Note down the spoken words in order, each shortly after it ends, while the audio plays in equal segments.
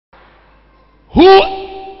Who?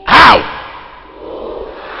 How?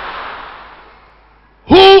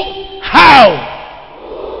 Who? How?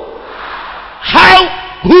 How?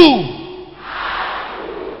 Who?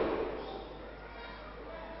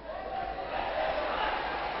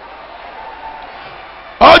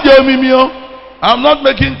 Audio Mimio. I'm not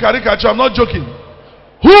making caricature. I'm not joking.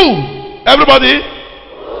 Who? Everybody?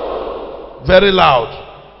 Very loud.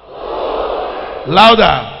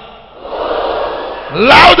 Louder.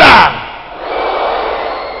 Louder.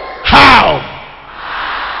 How?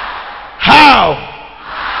 How?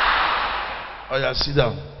 Oh yeah, sit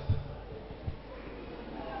down.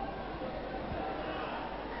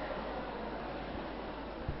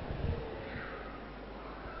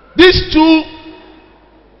 These two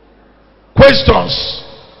questions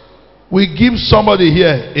will give somebody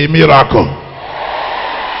here a miracle.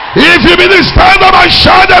 If you believe, stand up and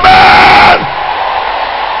shout amen.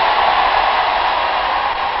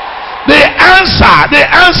 The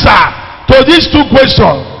answer to these two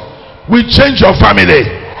questions will change your family.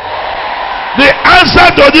 The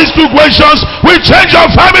answer to these two questions will change your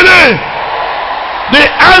family. The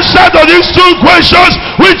answer to these two questions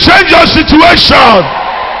will change your situation.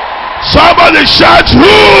 Somebody shout,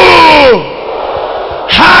 who?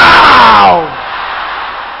 How?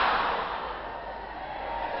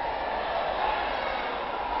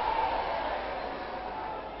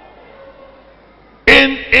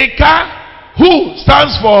 In Ika, who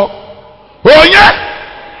stands for Onye?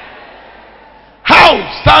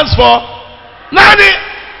 How stands for Nani?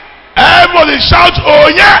 Everybody shout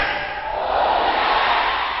Onye.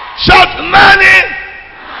 Shout Nani.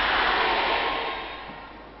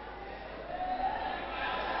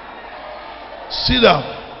 Sit down.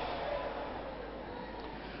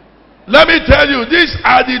 Let me tell you, these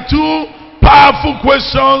are the two powerful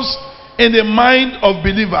questions in the mind of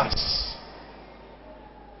believers.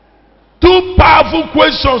 Two powerful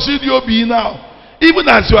questions in your being now. Even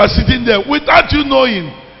as you are sitting there, without you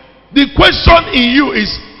knowing, the question in you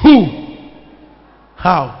is who?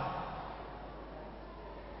 How?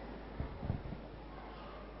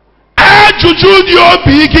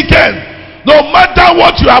 No matter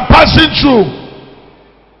what you are passing through,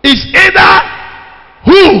 it's either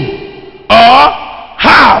who or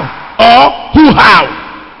how or who how.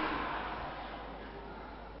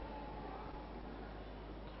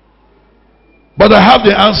 But I have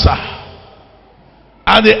the answer,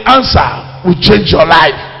 and the answer will change your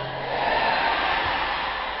life.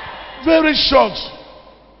 Very short.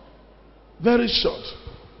 Very short.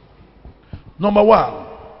 Number one,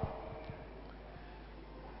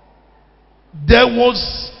 there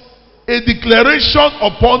was a declaration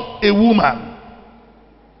upon a woman,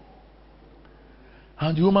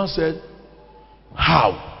 and the woman said,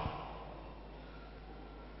 how?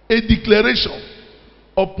 A declaration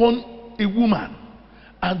upon a woman,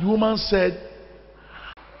 and the woman said,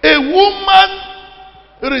 a woman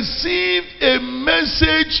received a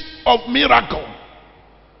message of miracle,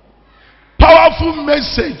 powerful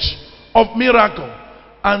message of miracle,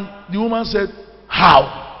 and the woman said,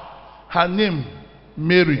 how? Her name,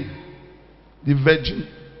 Mary, the Virgin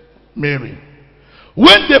Mary.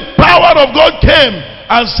 When the power of God came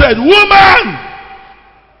and said, woman,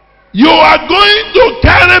 you are going to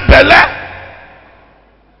carry belly,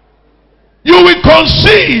 you will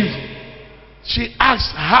conceive. She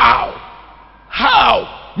asked, how?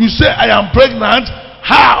 How? You say, I am pregnant.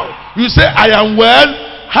 How? You say, I am well.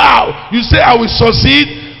 How? You say, I will succeed.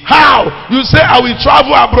 How? You say, I will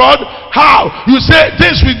travel abroad. How? You say,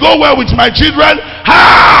 things will go well with my children.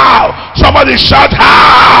 How? Somebody shout,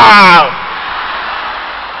 how?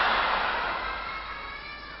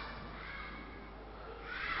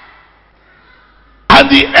 And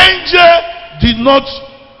the angel did not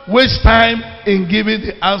waste time in giving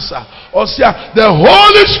the answer. Or say, the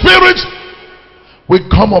Holy Spirit will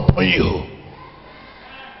come upon you.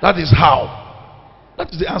 That is how.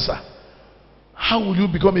 That is the answer. How will you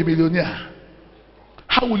become a millionaire?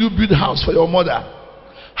 How will you build a house for your mother?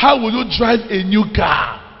 How will you drive a new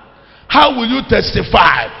car? How will you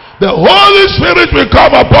testify? The Holy Spirit will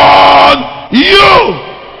come upon you.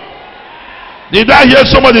 Did I hear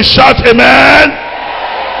somebody shout amen?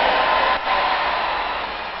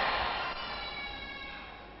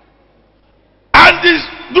 And this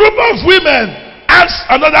group of women asked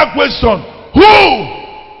another question.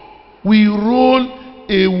 Who will roll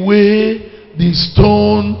away the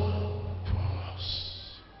stone for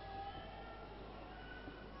us?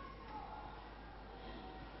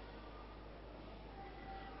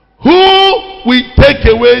 Who will take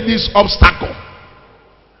away this obstacle?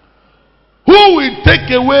 Who will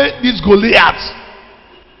take away this Goliath?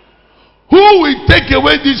 Who will take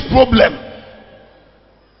away this problem?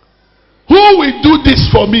 Who will do this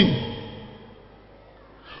for me?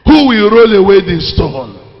 Who will roll away the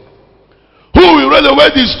stone? Who will roll away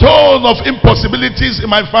the stone of impossibilities in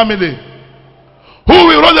my family? Who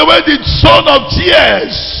will roll away the stone of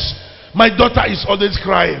tears? My daughter is always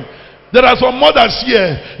crying. There are some mothers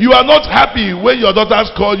here. You are not happy when your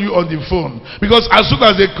daughters call you on the phone, because as soon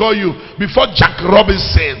as they call you, before Jack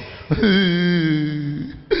Robinson,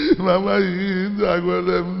 Mama,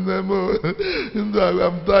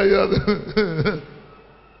 I'm tired.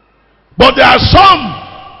 But there are some,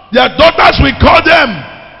 their daughters will call them,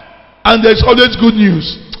 and there's always good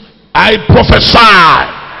news. I prophesy,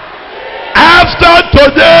 after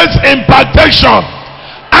today's impartation,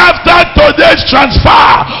 after today's transfer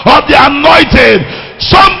of the anointing,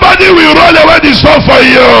 somebody will roll away the stone for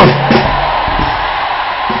you.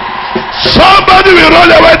 Somebody will roll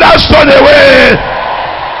away that stone away.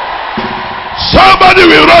 Somebody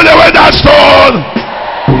will roll away that stone.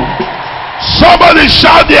 Somebody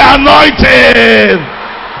shout the anointing.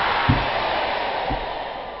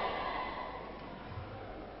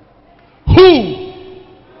 Who?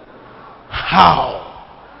 How?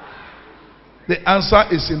 The answer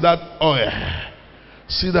is in that oil.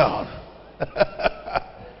 Sit down.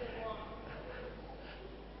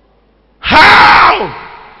 How?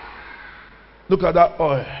 Look at that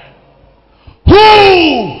oil.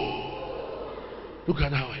 Who? Look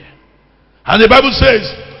at that oil. And the Bible says,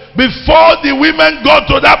 before the women got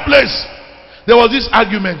to that place, there was this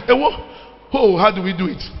argument. Oh, how do we do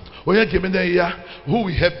it? Who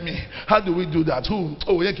will help me? How do we do that?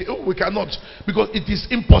 We cannot, because it is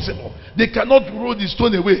impossible. They cannot roll the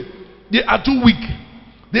stone away. They are too weak.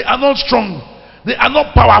 They are not strong. They are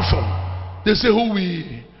not powerful. They say, who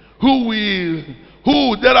will?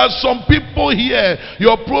 There are some people here.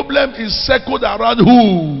 Your problem is circled around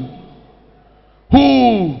who?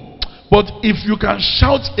 But if you can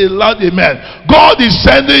shout a loud amen, God is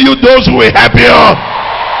sending you those who will help you.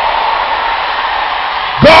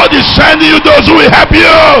 God is sending you those who will help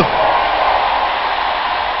you.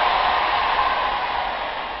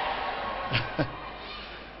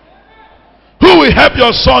 Who will help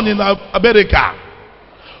your son in America?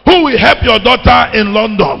 Who will help your daughter in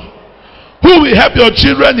London? Who will help your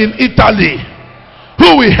children in Italy?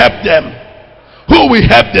 Who will help them? Who will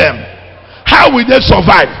help them? How will they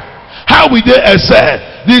survive? How will they excel?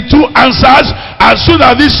 The two answers, as soon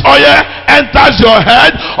as this oil enters your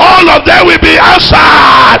head, all of them will be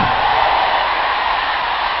answered.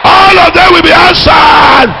 All of them will be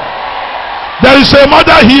answered. There is a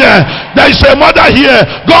mother here. There is a mother here.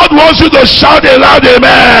 God wants you to shout a loud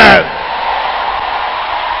amen.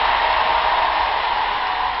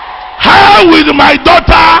 How will my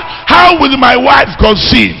daughter, how will my wife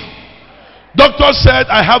conceive? Doctor said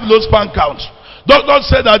I have low sperm count. Doctor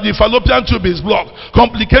said that the fallopian tube is blocked.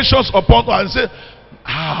 Complications upon her. And say,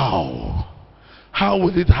 how? How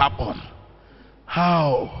will it happen?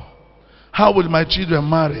 How? How will my children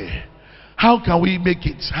marry? How can we make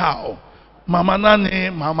it? How? Mama nani,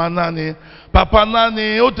 Papa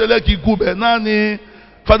nani, Oteleki Kube nani,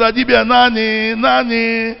 Father Dibie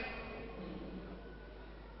nani.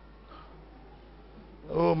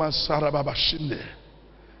 Oh, my Sarah Baba Shinde.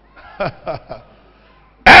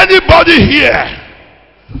 Anybody here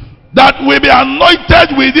that will be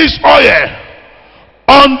anointed with this oil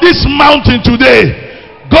on this mountain today,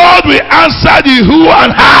 God will answer the who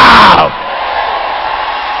and how.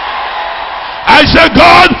 I said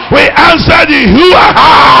God will answer the who and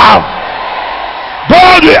how.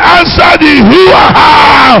 God will answer the who and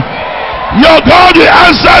how. Your God will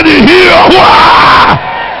answer the who and how.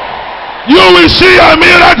 You will see your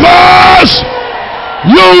miracles.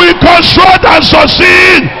 You will construct and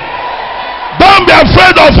succeed. Don't be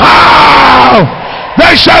afraid of how.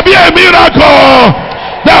 There shall be a miracle.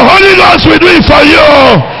 The Holy Ghost will do it for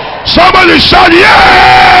you. Somebody shout,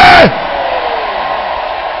 yeah!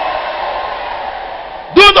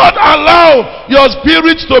 Do not allow your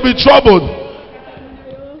spirit to be troubled.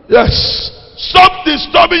 Yes. Stop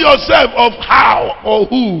disturbing yourself of how or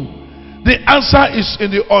who. The answer is in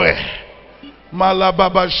the oil.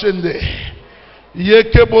 Malababa Shende.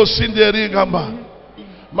 Yekebo Sinderi Gamba.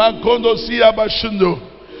 Makondo Siya Bashundo.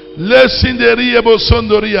 Le Sinderi Ebo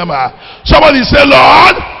Sondori Yama. Somebody say,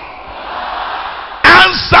 Lord,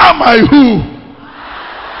 answer my who.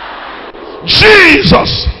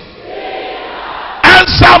 Jesus,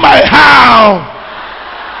 answer my how.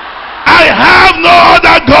 I have no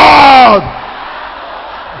other God.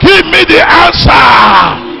 Give me the answer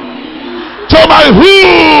to my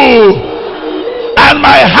who and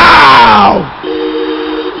my how.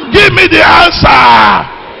 Give me the answer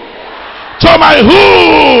to my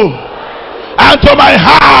who and to my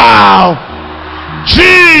house.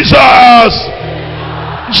 Jesus,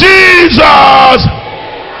 Jesus,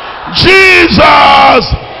 Jesus.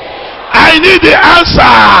 I need the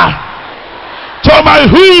answer to my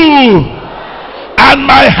who and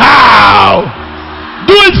my how.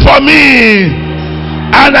 Do it for me,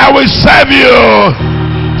 and I will serve you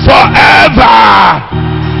forever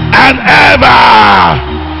and ever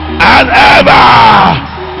and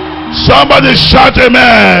ever. Somebody shout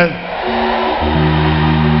amen.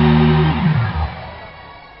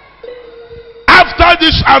 After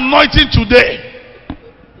this anointing today,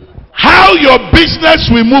 how your business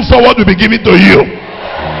will move forward will be given to you.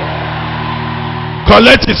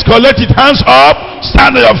 Collect it, hands up,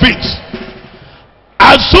 stand on your feet.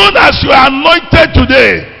 As soon as you are anointed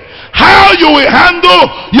today, how you will handle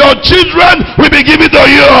your children will be given to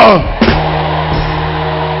you.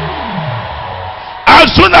 As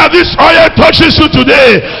soon as this oil touches you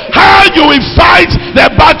today, how you will fight the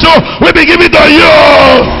battle will be given to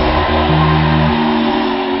you.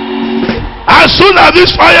 As soon as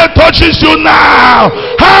this fire touches you now,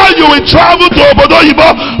 how you will travel to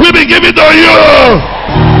Obodoyibo will be given to you.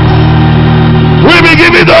 Will be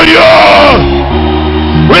given to you.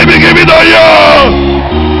 Will be given to you.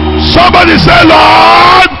 Somebody say,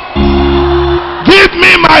 Lord, give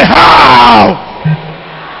me my house.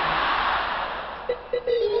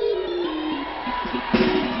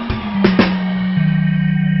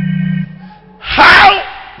 How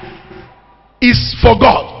is for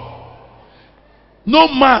God? No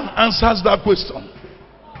man answers that question.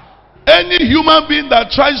 Any human being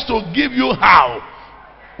that tries to give you how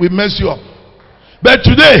will mess you up. But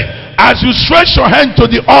today, as you stretch your hand to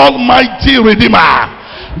the Almighty Redeemer,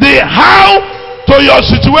 the how to your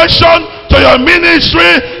situation, to your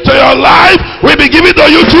ministry, to your life will be given to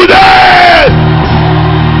you today.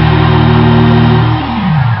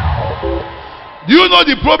 Do you know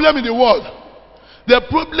the problem in the world? The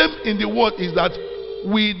problem in the world is that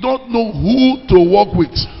we don't know who to work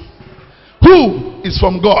with. Who is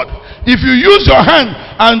from God. If you use your hand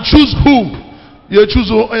and choose who, you choose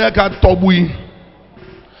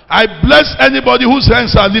I bless anybody whose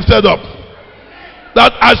hands are lifted up,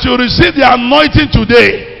 that as you receive the anointing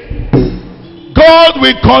today, God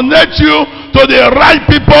will connect you to the right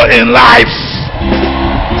people in life.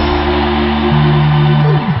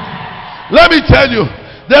 Let me tell you,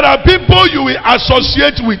 there are people you will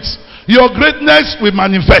associate with, your greatness will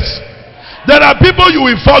manifest. There are people you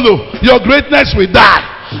will follow, your greatness will die.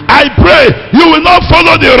 I pray you will not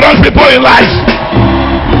follow the wrong people in life.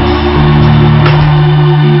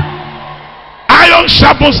 Iron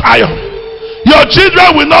sharpens iron. Your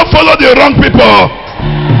children will not follow the wrong people.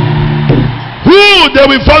 Who they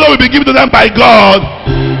will follow will be given to them by God.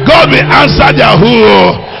 God will answer their who.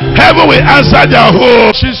 Heaven will answer their who.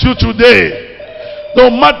 She's you today. No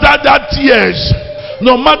matter that tears,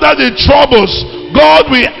 no matter the troubles, God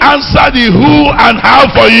will answer the who and how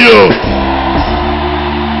for you.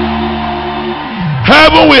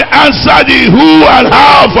 Heaven will answer the who and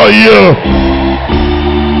how for you.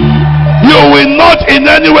 You will not in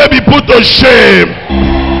any way be put to shame.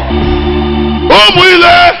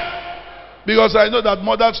 Because I know that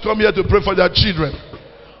mothers come here to pray for their children.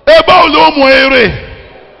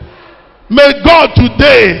 May God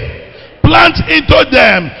today plant into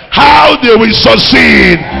them how they will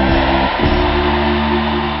succeed,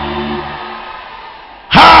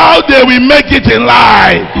 how they will make it in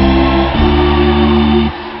life.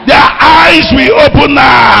 Their eyes will open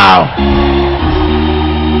now.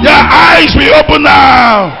 Their eyes will open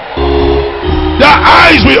now. Their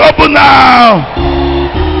eyes will open now.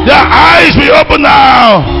 Their eyes will open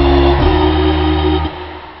now.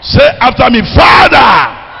 Say after me,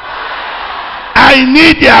 Father, I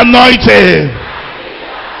need the anointing.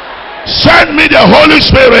 Send me the Holy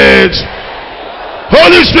Spirit.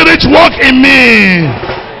 Holy Spirit, work in me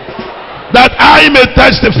that I may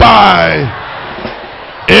testify.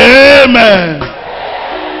 Amen.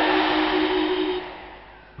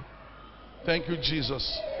 Thank you,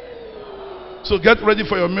 Jesus. So get ready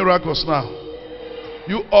for your miracles now.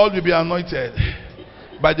 You all will be anointed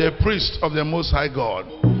by the priest of the Most High God.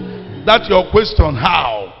 That your question,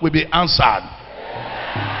 how, will be answered.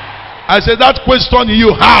 I said that question in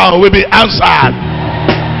you, how, will be answered.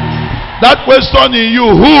 That question in you,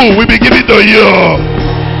 who, will be given to you.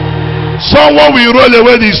 Someone will roll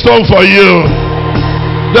away the stone for you.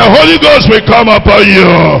 The Holy Ghost will come upon you.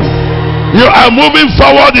 You are moving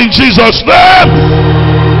forward in Jesus' name.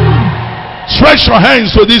 Stretch your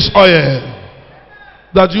hands to this oil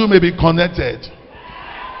that you may be connected.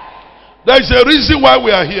 There is a reason why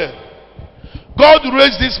we are here. God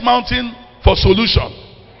raised this mountain for solution.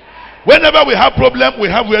 Whenever we have problem, we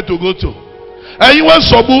have where to go to. Anyone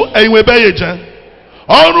sobu, anyone be agent.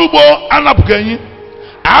 Orubo anapkenyi.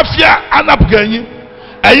 Afia anapkenyi.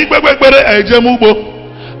 Ayigbegbere ejemubo.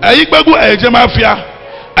 Ayigbegu ejemafia.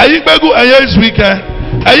 Ayigbegu eyes weekend.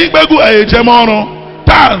 Ayigbegu ejemono.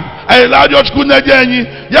 Tan ayelajo chukunejenyi.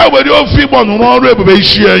 Ya were ofi bonu oru ebube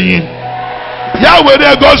isi enyi. Ya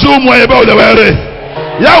were gozu umu ebe odewere.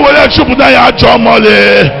 Ya were chupuda ya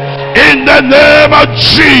jomole. In the name of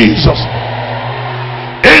Jesus.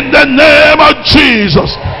 In the name of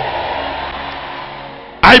Jesus.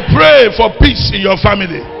 I pray for peace in your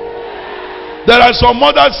family. There are some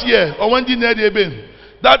mothers here. Or when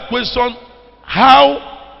that question, how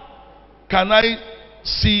can I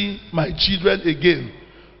see my children again?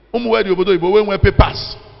 When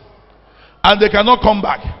papers. And they cannot come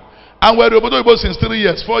back. And we're since 3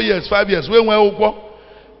 years, 4 years, 5 years.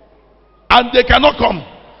 And they cannot come.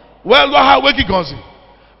 Well, how we can see?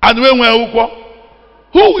 And when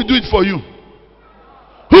who will do it for you?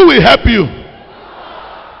 Who will help you?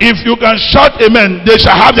 If you can shout amen, they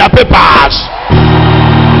shall have their papers.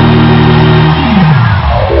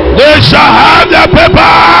 They shall have their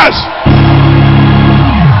papers.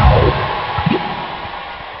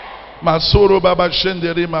 Masoro baba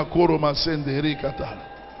shenderi makoro masenderi kata.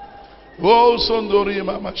 Oh sondori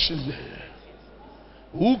mama shende.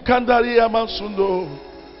 Ukandari amasundo.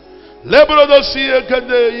 Lebrodo siye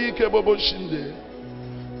kade ike bobo shinde.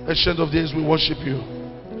 Ancient of days, we worship you.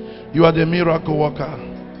 You are the miracle worker.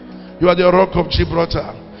 You are the rock of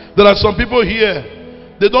Gibraltar. There are some people here,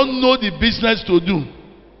 they don't know the business to do.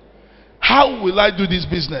 How will I do this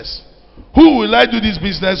business? Who will I do this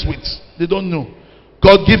business with? They don't know.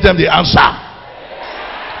 God, give them the answer.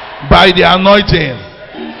 By the anointing.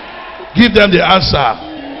 Give them the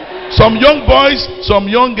answer. Some young boys, some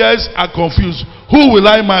young girls are confused. Who will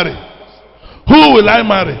I marry? Who will I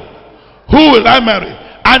marry? Who will I marry?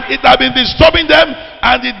 And it has been disturbing them,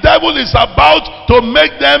 and the devil is about to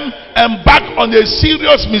make them embark on a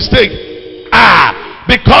serious mistake.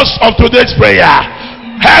 Because of today's prayer,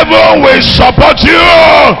 heaven will support you.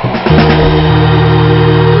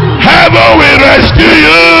 Heaven will rescue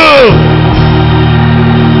you.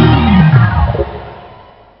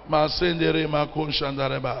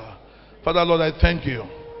 Father Lord, I thank you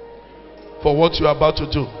for what you are about to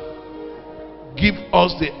do. Give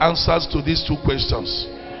us the answers to these two questions.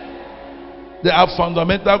 They are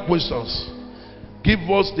fundamental questions. Give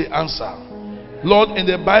us the answer. Lord, in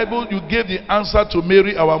the Bible, you gave the answer to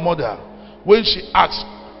Mary, our mother, when she asked,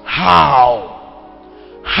 how?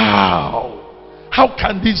 How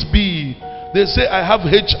can this be? They say, I have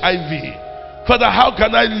HIV. Father, how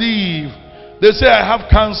can I live? They say, I have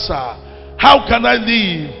cancer. How can I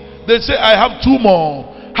live? They say, I have tumor.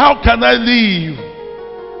 How can I live?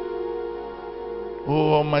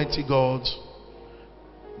 Oh, Almighty God,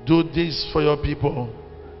 do this for your people.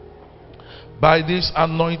 By this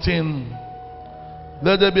anointing,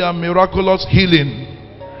 let there be a miraculous healing.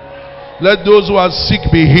 Let those who are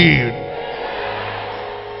sick be healed.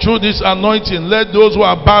 Through this anointing, let those who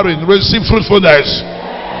are barren receive fruitfulness.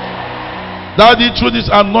 Daddy, through this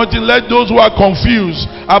anointing, let those who are confused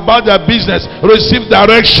about their business receive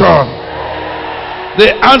direction.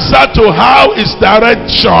 The answer to how is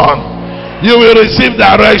direction. You will receive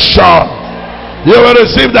direction. You will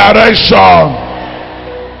receive direction.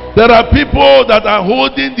 There are people that are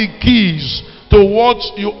holding the keys to what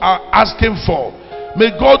you are asking for. May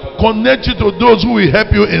God connect you to those who will help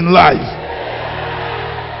you in life.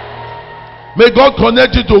 May God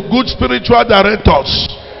connect you to good spiritual directors.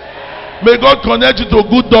 May God connect you to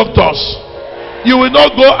good doctors. You will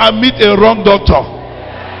not go and meet a wrong doctor.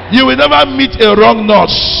 You will never meet a wrong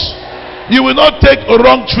nurse. You will not take a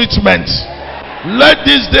wrong treatment. Let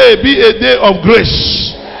this day be a day of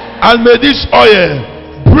grace. And may this oil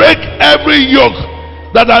break every yoke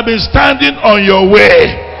that has been standing on your way.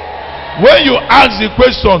 When you ask the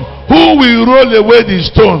question, who will roll away the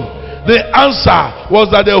stone? The answer was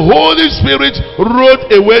that the Holy Spirit rolled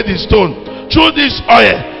away the stone. Through this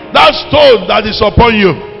oil, that stone that is upon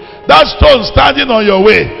you, that stone standing on your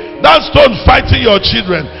way, that stone fighting your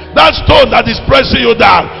children, that stone that is pressing you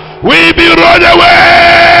down, will be rolled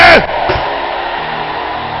away.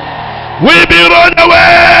 Will be rolled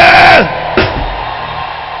away.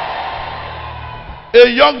 A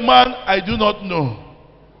young man I do not know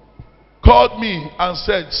called me and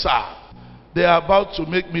said, sir, they are about to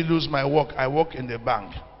make me lose my work. I work in the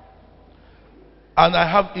bank. And I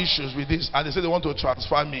have issues with this. And they said they want to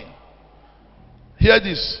transfer me. Hear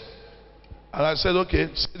this. And I said, okay,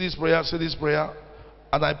 say this prayer, say this prayer.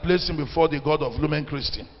 And I placed him before the God of Lumen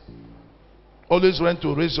Christian. Always went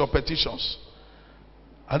to raise your petitions.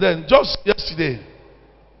 And then just yesterday,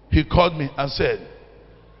 he called me and said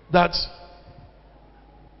that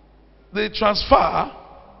the transfer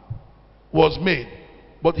was made,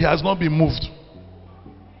 but he has not been moved.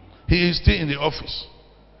 He is still in the office.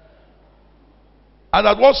 And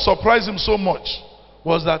that what surprised him so much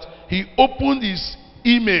was that he opened his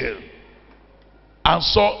email and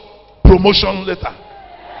saw promotion letter.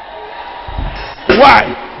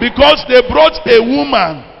 Why? Because they brought a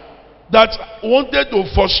woman that wanted to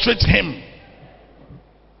frustrate him.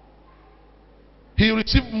 He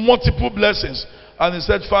received multiple blessings, and he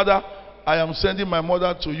said, Father, I am sending my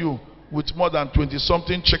mother to you with more than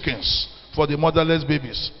 20-something chickens for the motherless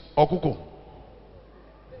babies. Okuko.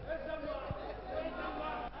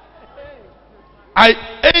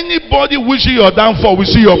 Anybody wishing your downfall will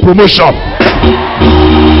see your promotion.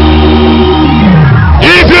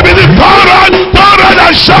 If you believe, turn around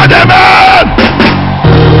and shout amen.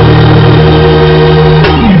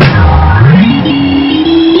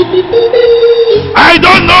 I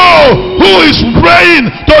don't know who is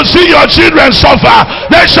praying to see your children suffer.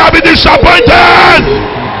 They shall be disappointed.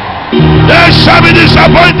 They shall be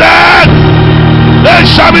disappointed. They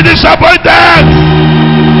shall be disappointed.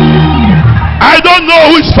 I don't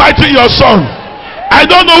know who is fighting your son. I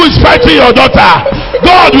don't know who is fighting your daughter.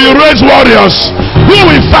 God will raise warriors. Who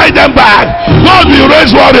will fight them back? God will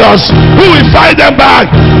raise warriors. Who will fight them back?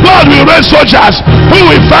 God will raise soldiers. Who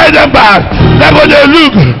will fight them back? They go they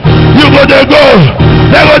look. You go they go.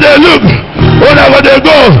 They go they look. Oh, they go they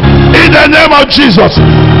go. In the name of Jesus.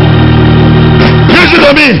 Listen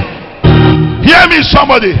to me. Hear me,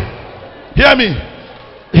 somebody. Hear me.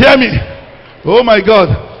 Hear me. Oh my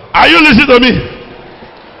God. Are you listening to me?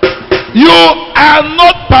 You are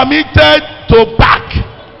not permitted to back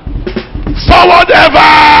forward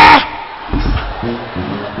ever.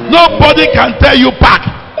 Nobody can tell you back.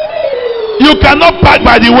 You cannot back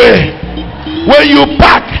by the way. When you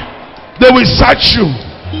back, they will search you.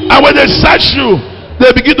 And when they search you,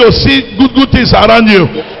 they begin to see good things around you.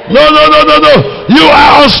 No. You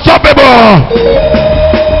are unstoppable.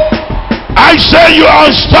 I say you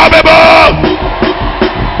are unstoppable.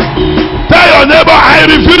 Tell your neighbor, I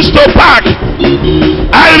refuse to back.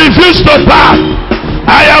 I refuse to back.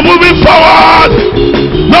 I am moving forward.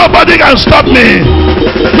 Nobody can stop me.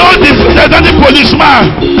 No demonic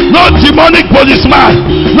policeman, no demonic policeman,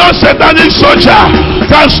 no satanic soldier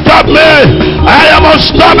can stop me. I am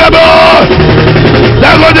unstoppable.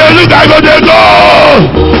 They go they look, I go they go.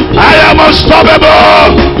 I am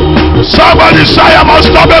unstoppable. Somebody say I am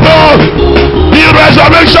unstoppable. The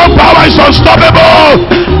resurrection power is unstoppable.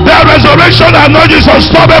 The resurrection anointing is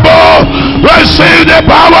unstoppable. Receive the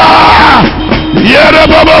power.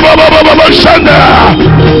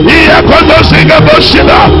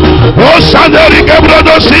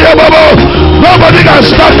 Nobody can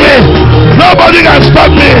stop me. Nobody can stop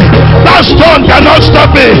me. That stone cannot stop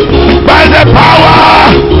me. By the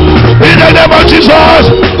power in the name of Jesus,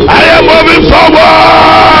 I am moving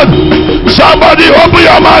forward. Somebody open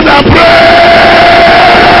your mouth and pray.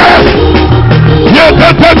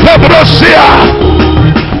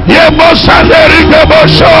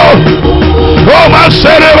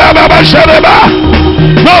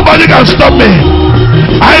 Nobody can stop me.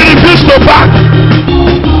 I refuse to back.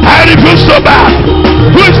 I refuse to back.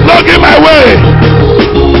 Who is blocking my way?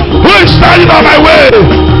 Who is standing on my way?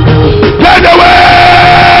 Get away!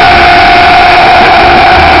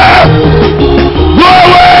 Go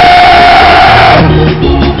away!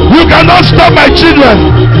 You cannot stop my children.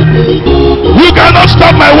 You cannot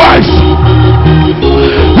stop my wife.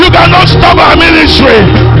 You cannot stop our ministry.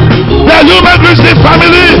 The human Christian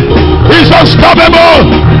family is unstoppable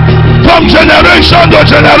from generation to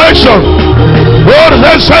generation. Oh,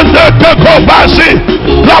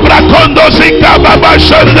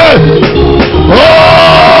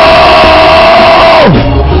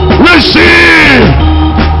 receive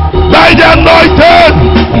by the anointed.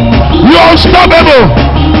 You are unstoppable.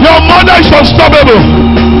 Your mother is unstoppable.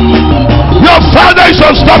 Your father is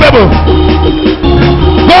unstoppable.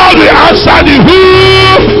 God will answer the who.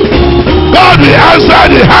 God will answer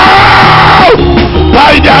the how.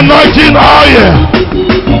 By the anointing oil.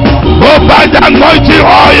 Oh, by the anointing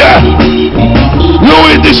oil. You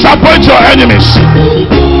will disappoint your enemies.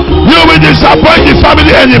 You will disappoint the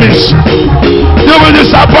family enemies. You will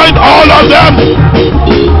disappoint all of them.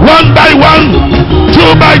 1 by 1,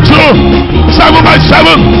 2 by 2, 7 by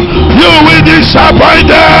 7. You will disappoint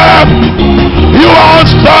them. You are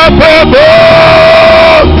unstoppable.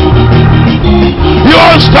 You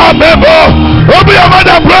are unstoppable. Open your mouth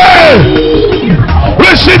and pray.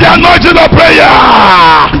 Receive the anointing of prayer.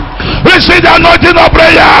 Receive the anointing of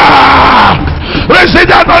prayer.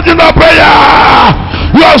 Receive that anointing of prayer.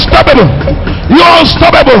 You are unstoppable. You are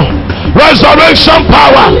unstoppable. Resurrection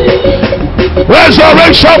power.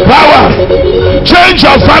 Resurrection power. Change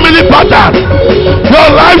your family pattern.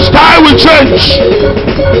 Your lifestyle will change.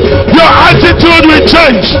 Your attitude will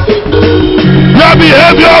change. Your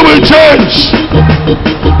behavior will change.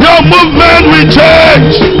 Your movement will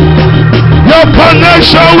change. Your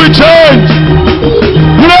connection will change.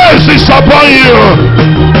 Grace is upon you.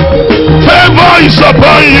 Favor is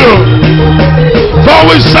upon you. For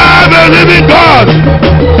we serve a living God.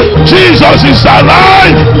 Jesus is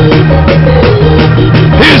alive.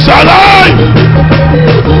 He's alive.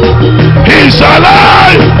 He's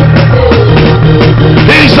alive.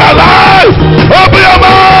 He's alive. Open your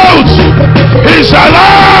mouth. He's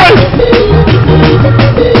alive.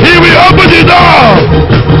 He will open the door.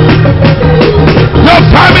 Your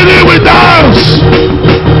family will dance.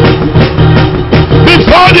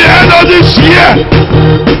 Before the end of this year,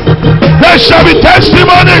 there shall be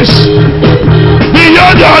testimonies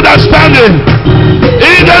beyond your understanding.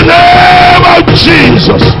 In the name of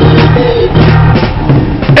Jesus.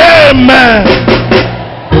 Amen.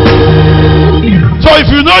 So if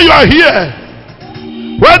you know you are here,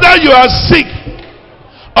 whether you are sick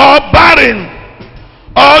or barren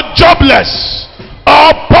or jobless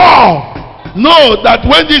or poor, know that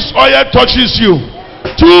when this oil touches you,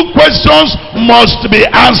 2 questions must be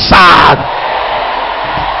answered.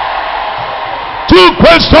 2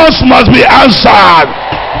 questions must be answered.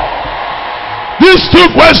 These 2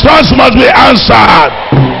 questions must be answered.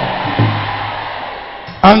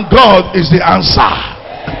 And God is the answer.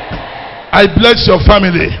 I bless your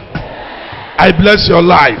family. I bless your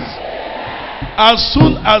life. As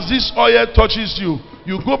soon as this oil touches you,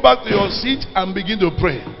 you go back to your seat and begin to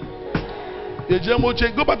pray.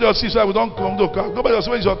 Go back to your seat so we don't come. Go back to your seat.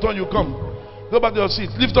 When it's your turn, you come. Go back to your seat.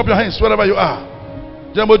 Lift up your hands wherever you are.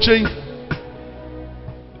 Go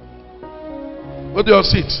to your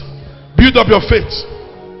seat. Build up your faith.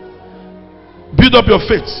 Build up your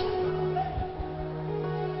faith.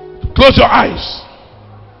 Close your eyes.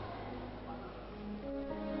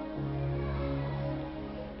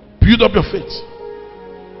 Build up your faith.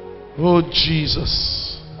 Oh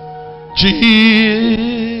Jesus.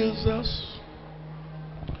 Jesus.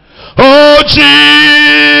 Oh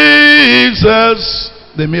Jesus.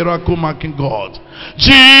 The miracle marking God.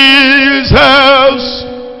 Jesus.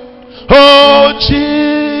 Oh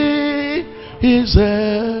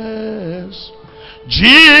Jesus.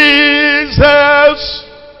 Jesus.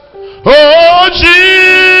 Oh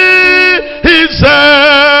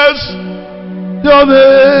Jesus. Your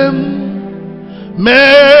name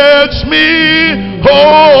makes me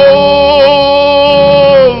whole.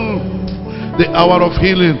 The hour of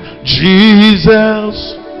healing.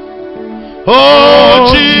 Jesus. Oh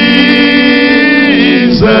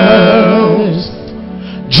Jesus.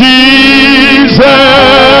 Jesus.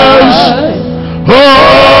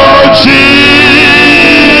 Oh Jesus.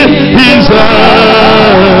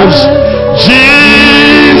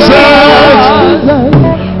 Jesus.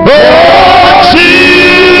 Oh Jesus.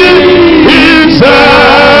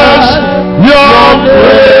 Your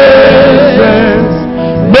presence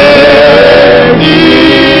made me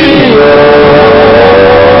whole.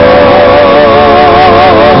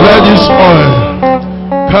 Let this oil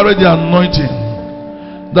carry the anointing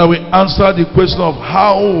that will answer the question of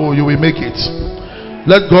how you will make it.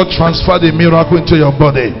 Let God transfer the miracle into your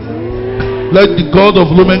body. Let the God of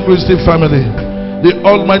Lumen Christi family, the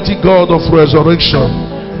Almighty God of resurrection,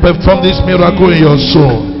 perform this miracle in your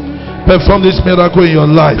soul. Perform this miracle in your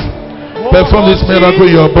life. Perform this miracle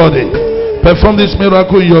in your body. Perform this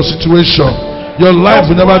miracle in your situation. Your life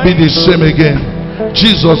will never be the same again.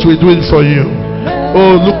 Jesus will do it for you.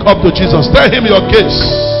 Oh, look up to Jesus. Tell him your case.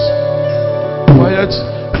 Quiet.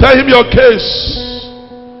 Tell him your case.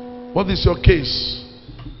 What is your case?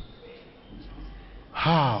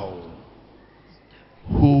 How?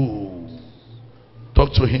 Who?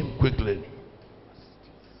 Talk to him quickly.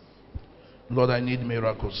 Lord, I need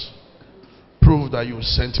miracles. Prove that you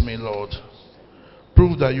sent me, Lord.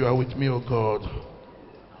 Prove that you are with me, O God.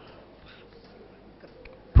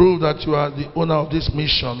 Prove that you are the owner of this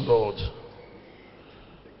mission, Lord.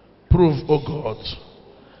 Prove, O God.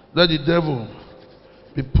 Let the devil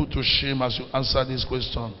be put to shame as you answer this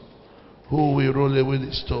question. Who will roll away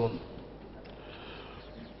the stone?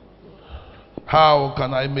 How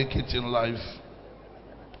can I make it in life?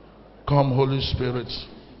 Come, Holy Spirit.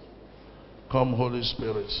 Come, Holy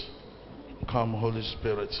Spirit. Come, Holy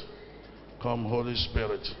Spirit. Come, Holy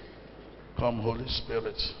Spirit. Come, Holy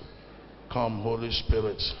Spirit. Come, Holy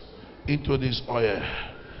Spirit. Into this oil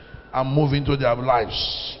and move into their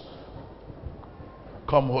lives.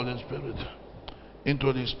 Come, Holy Spirit,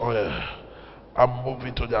 into this oil and move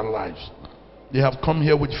into their lives. They have come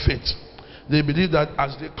here with faith. They believe that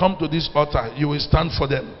as they come to this altar, you will stand for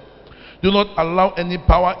them. Do not allow any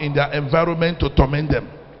power in their environment to torment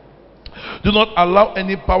them. Do not allow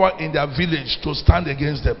any power in their village to stand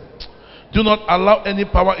against them. Do not allow any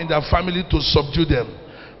power in their family to subdue them.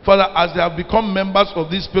 Father, as they have become members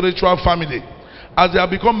of this spiritual family, as they have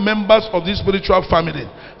become members of this spiritual family,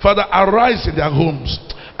 Father, arise in their homes,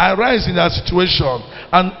 arise in their situation,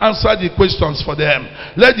 and answer the questions for them.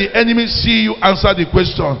 Let the enemy see you answer the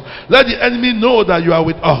question. Let the enemy know that you are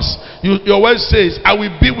with us. Your word says, I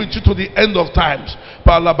will be with you to the end of times.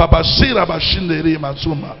 Father,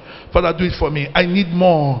 do it for me. I need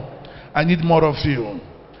more. I need more of you.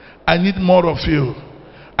 I need more of you.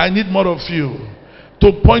 I need more of you.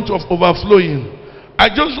 To point of overflowing. I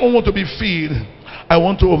just don't want to be filled. I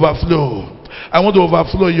want to overflow. I want to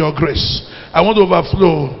overflow your grace. I want to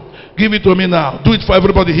overflow. Give it to me now. Do it for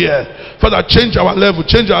everybody here. Father, change our level.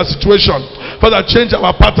 Change our situation. Father, change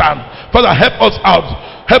our pattern. Father, help us out.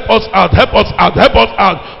 Help us out, help us out, help us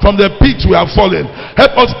out from the pit we are fallen.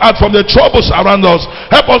 Help us out from the troubles around us.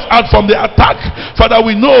 Help us out from the attack. Father,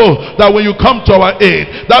 we know that when you come to our aid,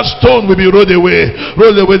 that stone will be rolled away.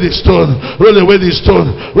 Roll away the stone. Roll away the stone.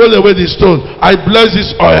 Roll away the stone. I bless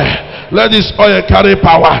this oil. Let this oil carry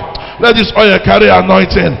power. Let this oil carry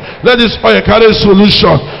anointing. Let this oil carry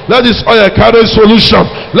solution. Let this oil carry solution.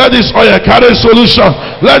 Let this oil carry solution.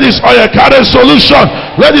 Let this oil carry solution.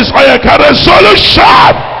 Let this oil carry solution.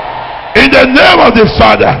 In the name of the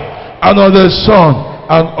Father and of the Son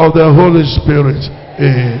and of the Holy Spirit.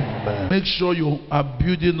 Amen. Make sure you are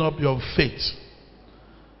building up your faith.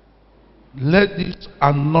 Let this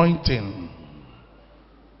anointing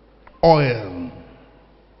oil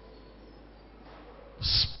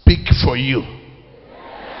speak for you.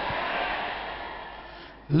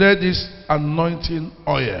 Let this anointing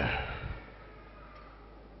oil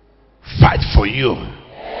fight for you,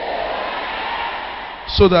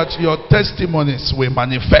 so that your testimonies will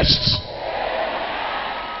manifest.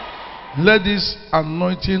 Let this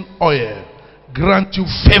anointing oil grant you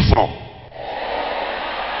favor.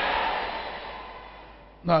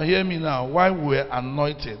 Now hear me now. While we were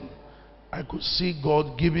anointing, I could see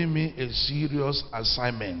God giving me a serious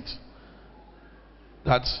assignment,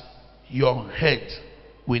 that your head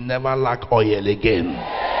will never lack oil again.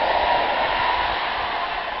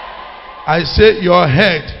 I say your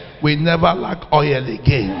head will never lack oil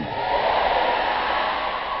again.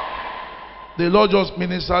 The Lord just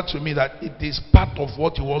ministered to me that it is part of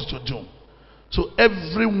what He wants to do. So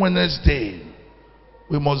every Wednesday,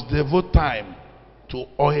 we must devote time to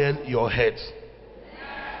oil your head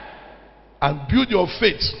and build your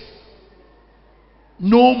faith.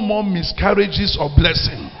 No more miscarriages of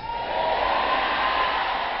blessing.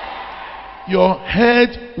 Your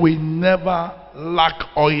head will never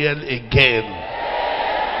lack oil again.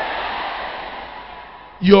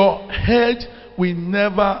 Your head will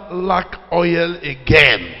never lack oil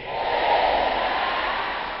again.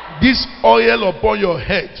 This oil upon your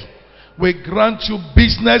head will grant you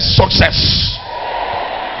business success.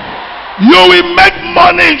 You will make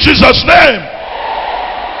money in Jesus' name.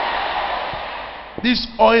 This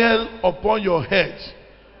oil upon your head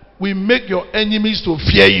will make your enemies to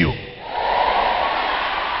fear you.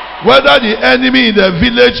 Whether the enemy in the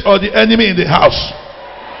village or the enemy in the house,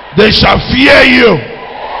 they shall fear you.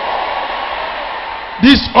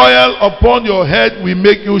 This oil upon your head will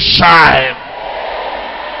make you shine.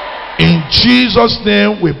 In Jesus'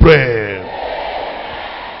 name we pray.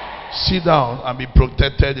 Sit down and be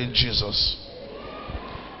protected in Jesus.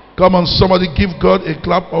 Come on, somebody give God a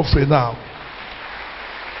clap offering now.